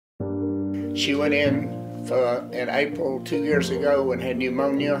She went in in April 2 years ago and had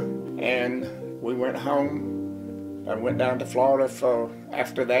pneumonia, and we went home. I went down to Florida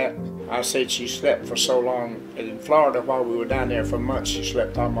after that. I said she slept for so long. In Florida, while we were down there for months, she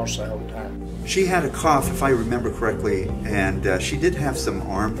slept almost the whole time. She had a cough, if I remember correctly, and she did have some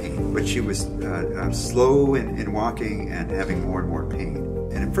arm pain, but she was slow in walking and having more and more pain.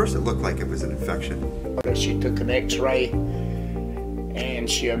 And at first it looked like it was an infection. She took an x-ray and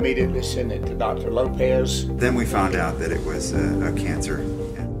she immediately sent it to Dr. Lopez. Then we found out that it was a cancer.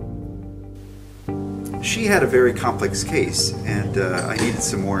 She had a very complex case, and I needed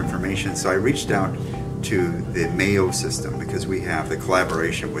some more information, so I reached out to the Mayo system because we have the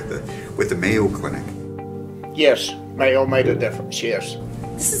collaboration with the Mayo Clinic. Yes, Mayo made a difference, yes.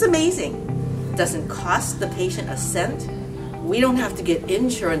 This is amazing. It doesn't cost the patient a cent. We don't have to get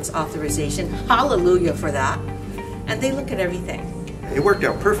insurance authorization. Hallelujah for that. And they look at everything. It worked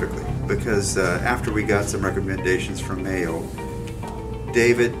out perfectly because after we got some recommendations from Mayo,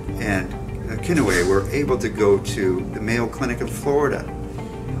 David and Kinue were able to go to the Mayo Clinic in Florida.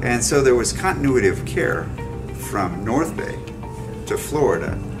 And so there was continuity of care from North Bay to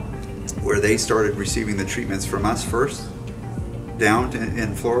Florida, where they started receiving the treatments from us first, down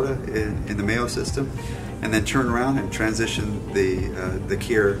in Florida in the Mayo system, and then turn around and transition the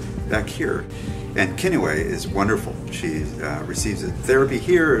care back here. And Kinue is wonderful. She receives a therapy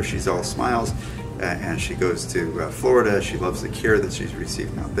here, she's all smiles, and she goes to Florida. She loves the care that she's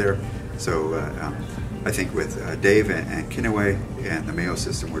receiving out there. So I think with Dave and Kinue and the Mayo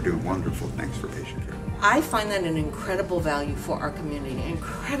system, we're doing wonderful things for patient care. I find that an incredible value for our community,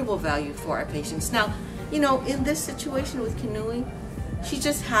 incredible value for our patients. Now, you know, in this situation with Kinue, she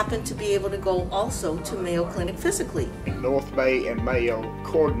just happened to be able to go also to Mayo Clinic physically. North Bay and Mayo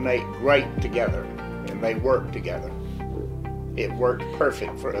coordinate great together, and they work together. It worked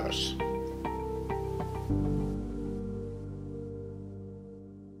perfect for us.